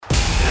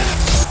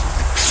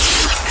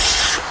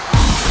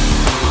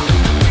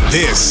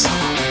This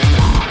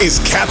is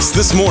Caps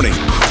This Morning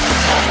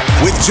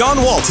with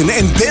John Walton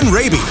and Ben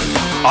Raby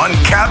on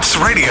Caps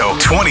Radio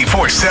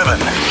 24/7.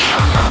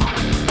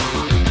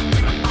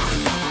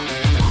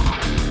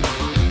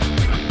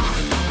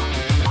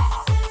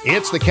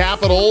 It's the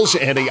Capitals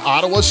and the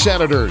Ottawa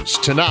Senators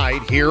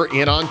tonight here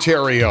in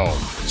Ontario.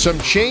 Some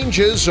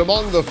changes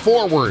among the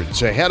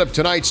forwards ahead of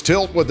tonight's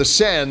tilt with the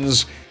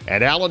Sens,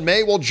 and Alan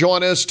May will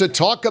join us to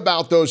talk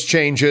about those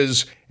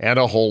changes and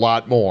a whole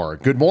lot more.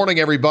 Good morning,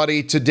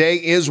 everybody. Today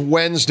is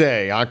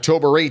Wednesday,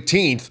 October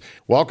 18th.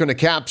 Welcome to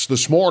Caps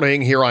This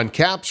Morning here on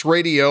Caps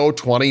Radio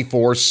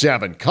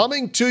 24/7.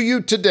 Coming to you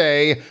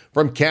today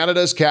from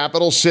Canada's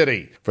capital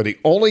city. For the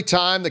only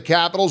time the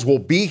Capitals will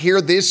be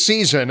here this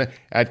season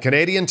at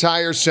Canadian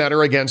Tire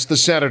Center against the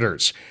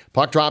Senators.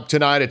 Puck drop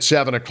tonight at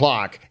 7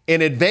 o'clock.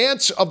 In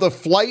advance of the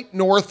flight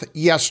north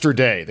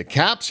yesterday, the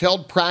Caps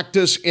held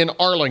practice in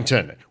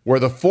Arlington, where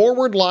the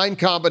forward line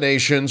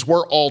combinations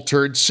were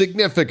altered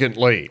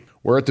significantly.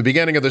 We're at the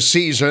beginning of the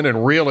season,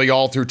 and really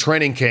all through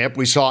training camp,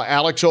 we saw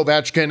Alex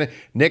Ovechkin,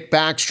 Nick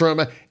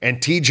Backstrom,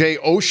 and TJ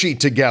Oshie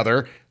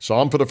together. Saw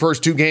them for the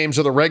first two games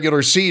of the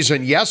regular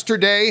season.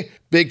 Yesterday,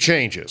 big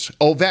changes.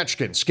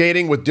 Ovechkin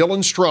skating with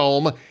Dylan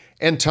Strome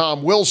and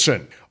Tom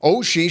Wilson.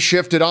 Oshie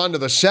shifted onto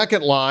the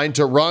second line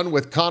to run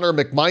with Connor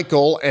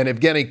McMichael and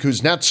Evgeny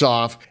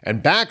Kuznetsov,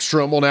 and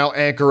Backstrom will now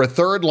anchor a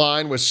third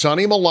line with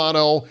Sonny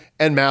Milano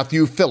and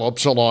Matthew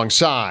Phillips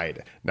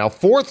alongside. Now,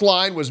 fourth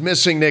line was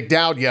missing Nick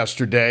Dowd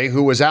yesterday,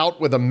 who was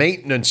out with a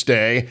maintenance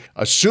day.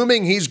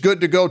 Assuming he's good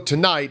to go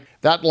tonight,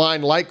 that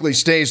line likely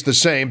stays the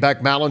same.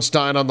 Beck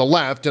Malenstein on the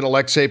left and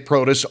Alexei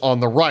Protas on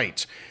the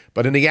right.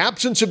 But in the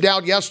absence of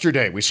Dowd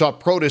yesterday, we saw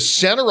Protas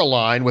center a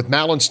line with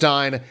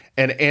Malenstein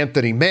and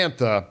Anthony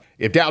Mantha.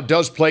 If Dowd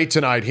does play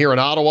tonight here in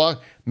Ottawa,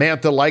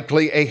 Mantha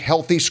likely a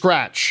healthy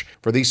scratch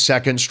for the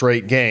second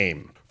straight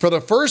game. For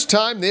the first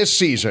time this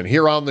season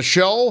here on the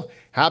show,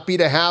 happy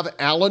to have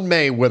Alan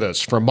May with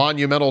us from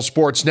Monumental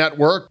Sports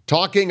Network,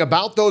 talking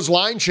about those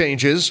line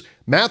changes,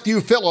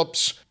 Matthew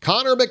Phillips,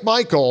 Connor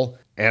McMichael,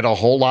 and a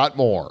whole lot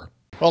more.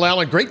 Well,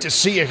 Alan, great to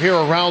see you here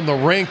around the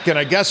rink, and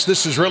I guess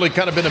this has really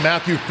kind of been the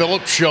Matthew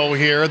Phillips show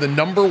here, the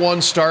number one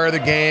star of the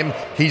game.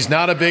 He's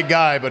not a big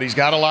guy, but he's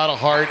got a lot of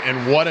heart,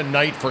 and what a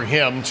night for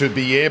him to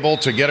be able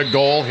to get a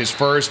goal, his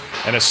first,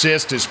 an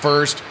assist, his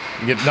first.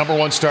 You get number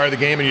one star of the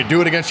game, and you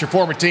do it against your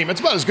former team.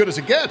 It's about as good as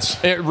it gets.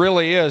 It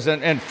really is,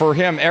 and for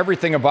him,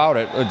 everything about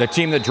it, the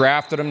team that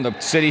drafted him, the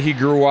city he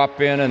grew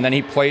up in, and then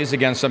he plays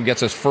against them,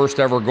 gets his first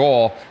ever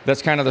goal.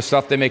 That's kind of the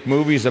stuff they make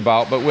movies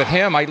about. But with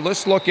him,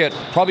 let's look at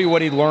probably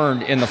what he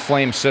learned in the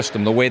Flame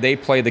system, the way they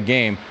play the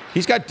game.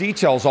 He's got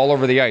details all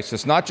over the ice.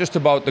 It's not just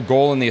about the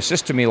goal and the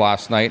assist to me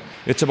last night.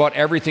 It's about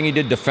everything he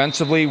did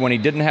defensively when he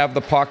didn't have the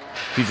puck.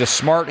 He's a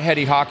smart,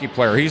 heady hockey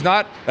player. He's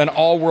not an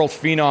all-world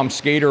phenom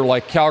skater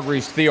like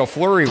Calgary's Theo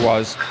Fleury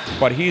was,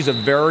 but he's a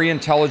very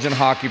intelligent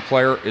hockey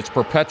player. It's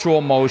perpetual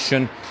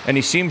motion, and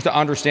he seems to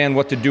understand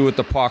what to do with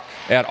the puck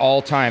at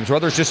all times,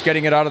 whether it's just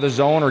getting it out of the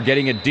zone or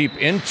getting it deep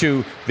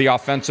into the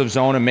offensive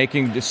zone and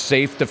making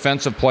safe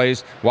defensive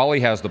plays while he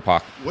has the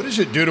puck. What does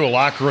it do to a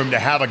locker room to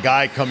have a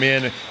guy come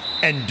in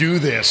and do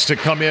this, to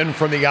come in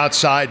from the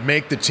outside,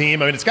 make the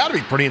team? I mean, it's got to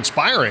be pretty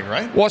inspiring,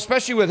 right? Well,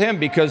 especially with him,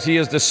 because he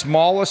is the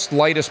smallest,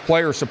 lightest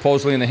player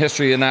supposedly in the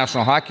history of the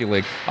National Hockey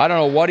League. I don't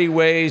know what he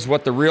weighs,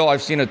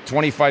 I've seen a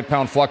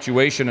 25-pound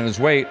fluctuation in his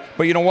weight,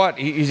 but you know what?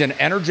 He's an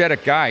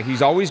energetic guy.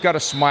 He's always got a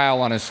smile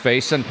on his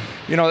face, and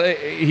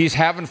he's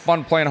having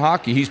fun playing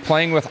hockey. He's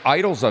playing with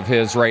idols of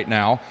his right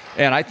now,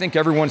 and I think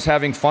everyone's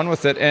having fun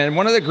with it. And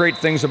one of the great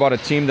things about a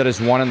team that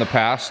has won in the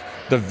past,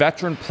 the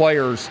veteran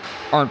players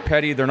aren't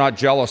petty, they're not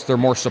jealous, they're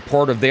more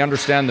supportive. They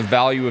understand the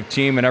value of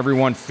team and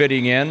everyone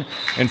fitting in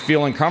and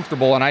feeling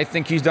comfortable, and I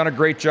think he's done a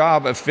great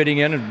job of fitting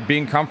in and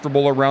being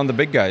comfortable around the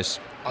big guys.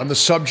 On the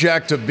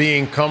subject of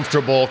being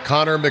comfortable,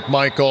 Connor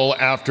McMichael,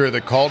 after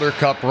the Calder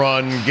Cup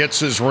run, gets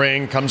his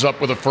ring, comes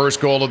up with the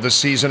first goal of the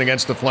season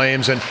against the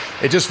Flames, and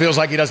it just feels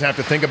like he doesn't have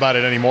to think about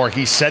it anymore.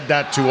 He said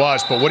that to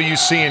us, but what do you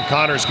see in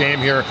Connor's game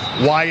here?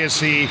 Why is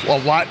he a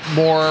lot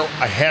more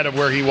ahead of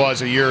where he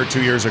was a year or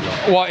 2 years ago?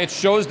 Well, it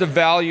shows the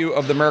value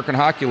of the American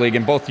Hockey League,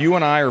 and both you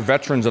and I are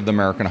veterans of the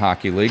American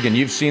Hockey League, and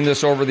you've seen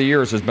this over the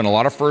years. There's been a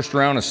lot of first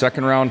round and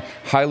second round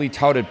highly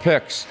touted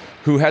picks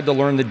who had to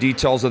learn the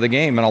details of the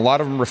game, and a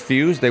lot of them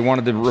refused. They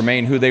wanted to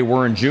remain who they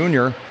were in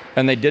junior,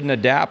 and they didn't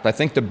adapt. I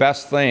think the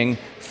best thing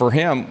for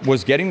him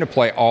was getting to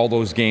play all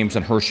those games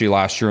in Hershey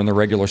last year in the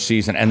regular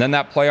season, and then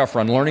that playoff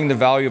run, learning the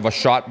value of a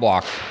shot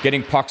block,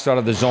 getting pucks out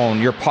of the zone,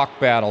 your puck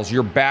battles,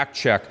 your back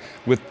check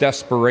with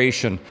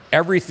desperation,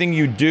 everything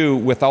you do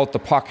without the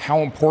puck, how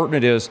important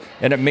it is,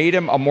 and it made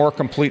him a more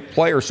complete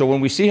player. So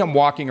when we see him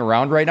walking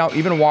around right now,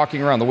 even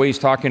walking around, the way he's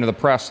talking to the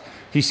press,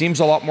 he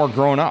seems a lot more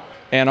grown up.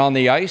 And on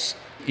the ice,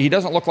 he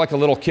doesn't look like a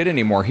little kid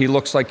anymore. He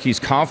looks like he's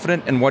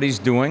confident in what he's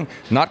doing,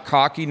 not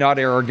cocky, not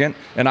arrogant.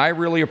 And I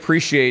really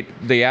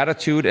appreciate the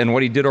attitude and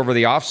what he did over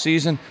the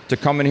offseason to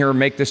come in here and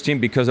make this team,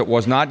 because it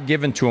was not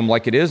given to him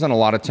like it is in a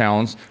lot of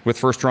towns with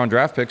first-round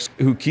draft picks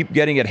who keep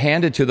getting it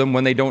handed to them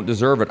when they don't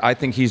deserve it. I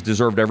think he's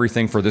deserved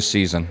everything for this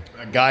season.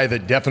 A guy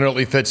that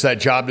definitely fits that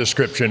job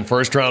description.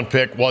 First-round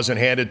pick wasn't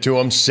handed to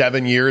him.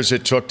 7 years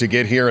it took to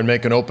get here and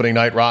make an opening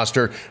night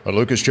roster. But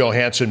Lucas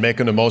Johansson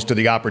making the most of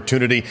the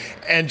opportunity.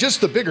 And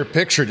just the bigger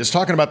picture, just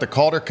talking about the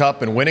Calder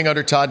Cup and winning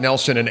under Todd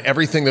Nelson and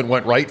everything that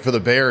went right for the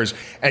Bears.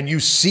 And you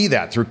see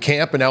that through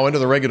camp and now into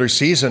the regular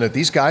season, that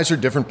these guys are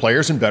different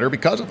players and better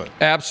because of it.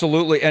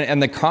 Absolutely.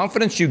 And the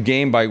confidence you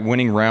gain by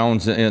winning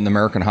rounds in the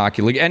American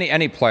Hockey League,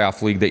 any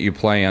playoff league that you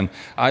play in.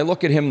 I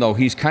look at him, though,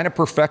 he's kind of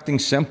perfecting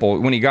simple.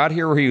 When he got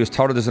here, he was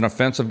touted as an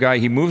offensive guy.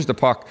 He moves the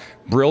puck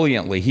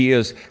brilliantly.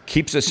 He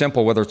keeps it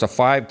simple, whether it's a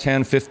 5,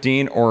 10,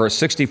 15, or a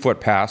 60-foot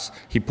pass.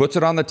 He puts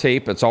it on the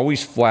tape. It's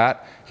always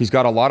flat. He's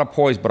got a lot of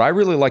poise, but I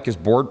really like his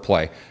board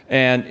play.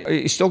 And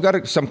he's still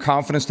got some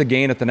confidence to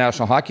gain at the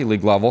National Hockey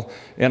League level.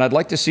 And I'd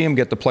like to see him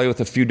get to play with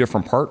a few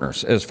different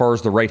partners as far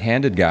as the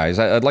right-handed guys.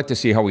 I'd like to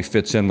see how he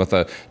fits in with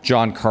a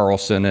John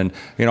Carlson. And,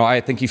 I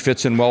think he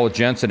fits in well with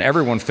Jensen.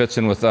 Everyone fits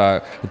in with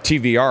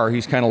TVR.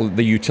 He's kind of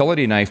the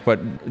utility knife.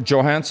 But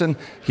Johansson,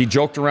 he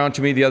joked around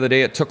to me the other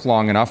day. It took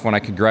long enough when I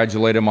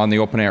congratulated him on the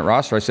opening night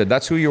roster. I said,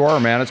 that's who you are,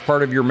 man. It's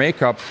part of your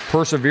makeup.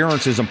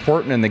 Perseverance is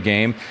important in the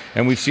game.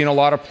 And we've seen a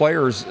lot of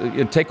players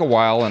take a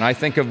while, and I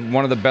think of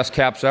one of the best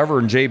Caps ever,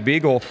 and Jay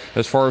Beagle,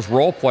 as far as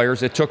role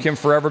players. It took him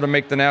forever to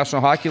make the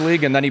National Hockey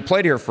League, and then he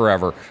played here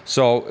forever.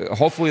 So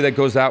hopefully that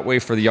goes that way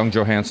for the young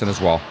Johansson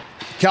as well.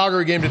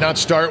 Calgary game did not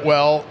start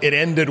well. It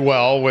ended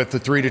well with the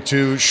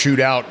 3-2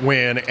 shootout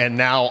win, and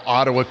now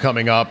Ottawa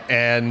coming up,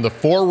 and the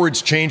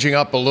forwards changing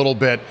up a little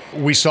bit.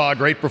 We saw a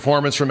great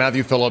performance from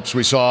Matthew Phillips.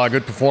 We saw a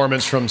good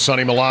performance from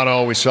Sonny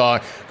Milano. We saw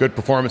a good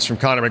performance from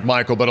Connor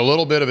McMichael, but a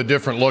little bit of a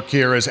different look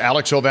here as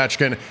Alex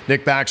Ovechkin,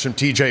 Nick Backstrom,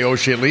 TJ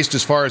Oshie, at least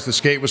as far as the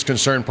skate was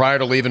concerned prior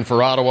to leaving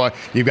for Ottawa.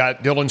 You've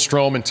got Dylan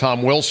Strome and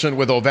Tom Wilson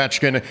with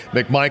Ovechkin,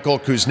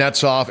 McMichael,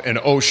 Kuznetsov, and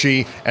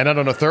Oshie. And then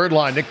on the third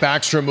line, Nick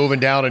Backstrom moving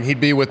down, and he'd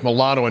be with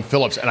Milano and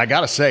Phillips. And I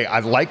got to say, I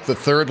like the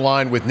third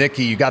line with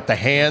Nicky. You got the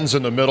hands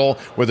in the middle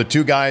with the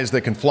two guys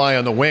that can fly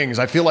on the wings.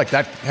 I feel like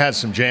that has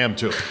some jam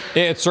to it.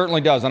 It certainly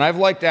does. And I've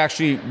liked,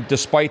 actually,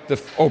 despite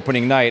the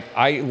opening night,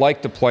 I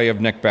like the play of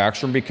Nick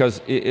Backstrom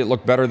because it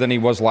looked better than he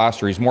was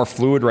last year. He's more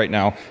fluid right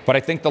now. But I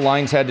think the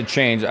lines had to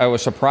change. I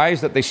was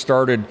surprised that they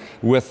started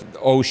with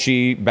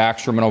Oshie,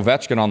 Backstrom, and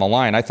Ovechkin on the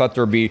line. I thought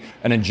there would be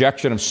an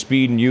injection of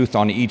speed and youth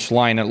on each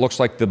line. And it looks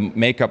like the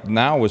makeup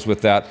now is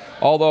with that.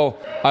 Although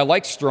I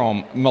like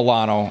Strome,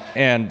 Milano,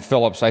 and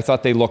Phillips. I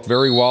thought they looked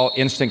very well,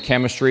 instant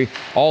chemistry.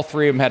 All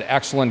three of them had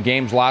excellent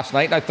games last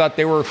night, and I thought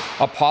they were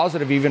a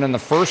positive even in the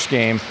first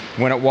game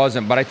when it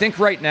wasn't. But I think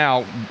right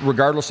now,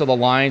 regardless of the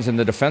lines and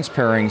the defense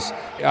pairings,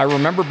 I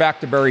remember back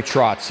to Barry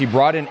Trotz. He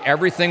brought in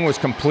everything was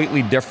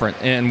completely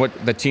different in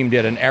what the team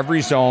did in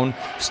every zone,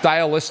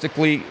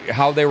 stylistically,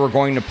 how they were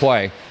going to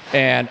play.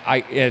 And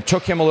it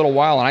took him a little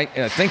while, and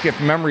I think if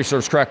memory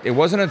serves correct, it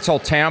wasn't until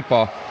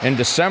Tampa in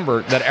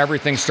December that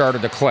everything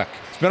started to click.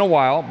 It's been a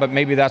while, but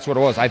maybe that's what it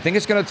was. I think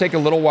it's going to take a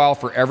little while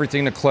for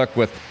everything to click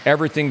with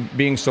everything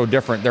being so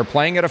different. They're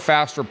playing at a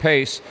faster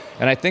pace,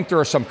 and I think there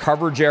are some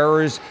coverage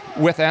errors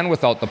with and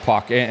without the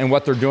puck and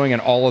what they're doing in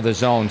all of the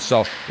zones.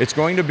 So it's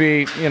going to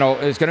be,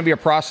 it's going to be a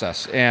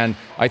process. And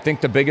I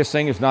think the biggest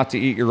thing is not to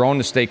eat your own,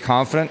 to stay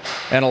confident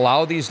and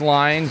allow these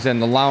lines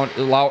and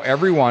allow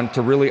everyone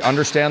to really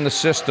understand the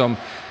system,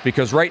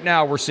 because right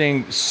now we're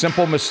seeing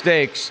simple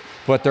mistakes,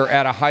 but they're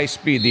at a high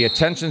speed. The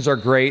attentions are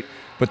great,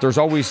 but there's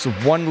always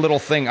one little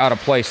thing out of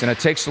place, and it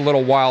takes a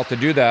little while to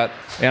do that.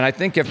 And I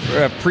think if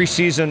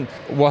preseason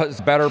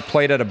was better,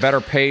 played at a better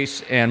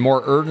pace and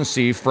more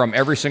urgency from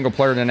every single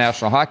player in the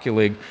National Hockey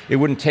League, it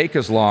wouldn't take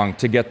as long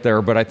to get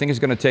there. But I think it's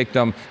going to take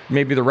them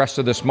maybe the rest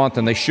of this month,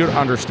 and they should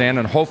understand,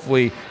 and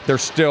hopefully they're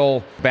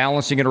still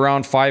balancing it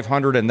around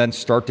 500 and then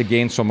start to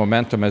gain some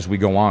momentum as we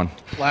go on.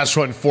 Last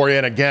one for you,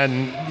 and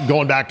again,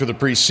 going back to the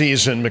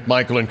preseason,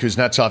 McMichael and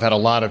Kuznetsov had a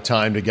lot of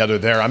time together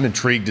there. I'm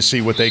intrigued to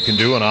see what they can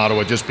do in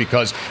Ottawa, just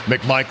because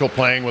McMichael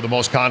playing with the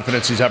most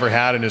confidence he's ever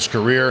had in his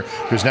career.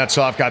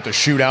 Kuznetsov got the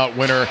shootout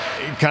winner,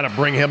 kind of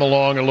bring him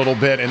along a little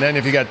bit. And then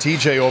if you got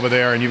TJ over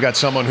there and you've got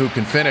someone who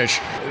can finish,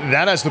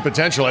 that has the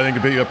potential, I think,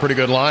 to be a pretty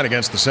good line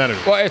against the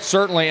Senators. Well, it's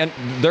certainly, and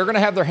they're going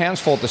to have their hands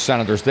full at the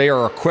Senators. They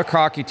are a quick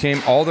hockey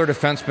team. All their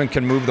defensemen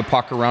can move the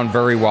puck around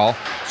very well,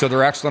 so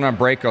they're excellent on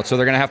breakouts. So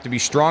they're going to have to be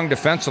strong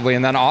defensively,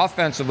 and then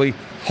offensively,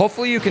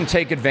 hopefully you can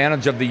take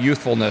advantage of the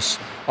youthfulness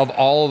of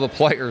all of the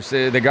players.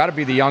 They got to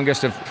be the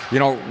youngest, if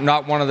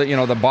not one of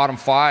the the bottom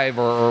five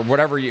or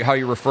whatever how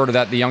you refer to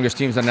that, the youngest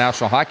teams in the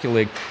National Hockey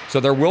League. So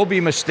there will be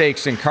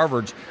mistakes in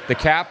coverage. The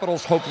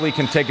Capitals hopefully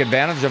can take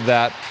advantage of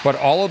that, but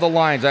all of the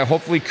lines,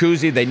 hopefully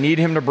Kuzi, they need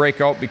him to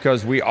break out,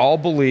 because we all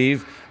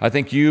believe I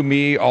think you,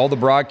 me, all the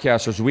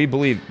broadcasters, we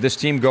believe this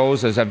team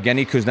goes as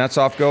Evgeny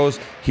Kuznetsov goes.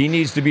 He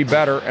needs to be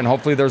better, and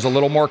hopefully there's a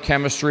little more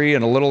chemistry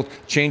and a little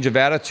change of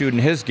attitude in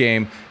his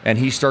game, and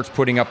he starts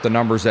putting up the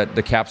numbers that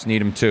the Caps need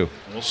him to.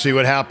 We'll see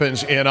what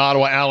happens in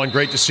Ottawa. Alan,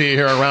 great to see you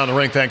here around the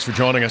ring. Thanks for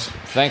joining us.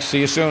 Thanks. See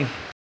you soon.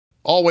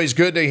 Always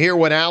good to hear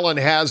what Alan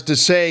has to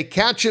say.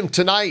 Catch him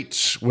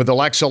tonight with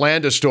Alexa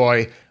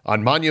Landestoy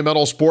on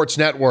Monumental Sports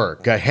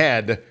Network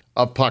ahead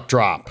of Puck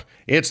Drop.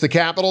 It's the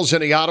Capitals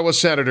and the Ottawa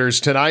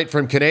Senators tonight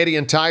from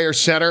Canadian Tire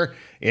Centre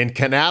in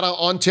Canada,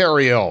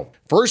 Ontario.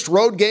 First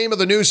road game of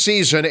the new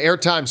season,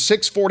 airtime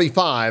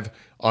 6:45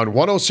 on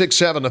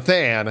 106.7 The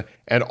Fan,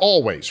 and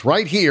always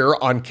right here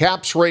on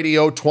Caps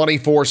Radio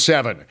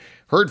 24/7.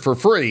 Heard for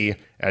free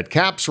at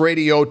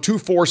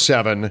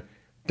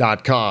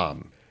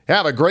capsradio247.com.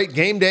 Have a great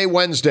game day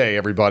Wednesday,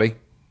 everybody.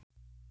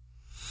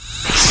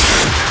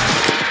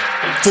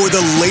 For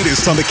the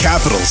latest on the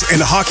Capitals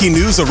and hockey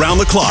news around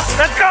the clock.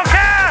 Let's go,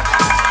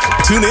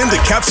 Caps! Tune in to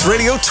Caps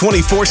Radio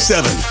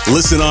 24/7.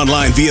 Listen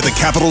online via the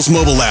Capitals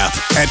mobile app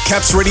at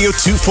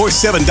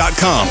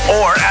capsradio247.com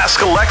or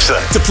ask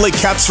Alexa to play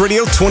Caps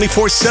Radio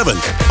 24/7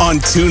 on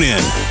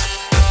TuneIn.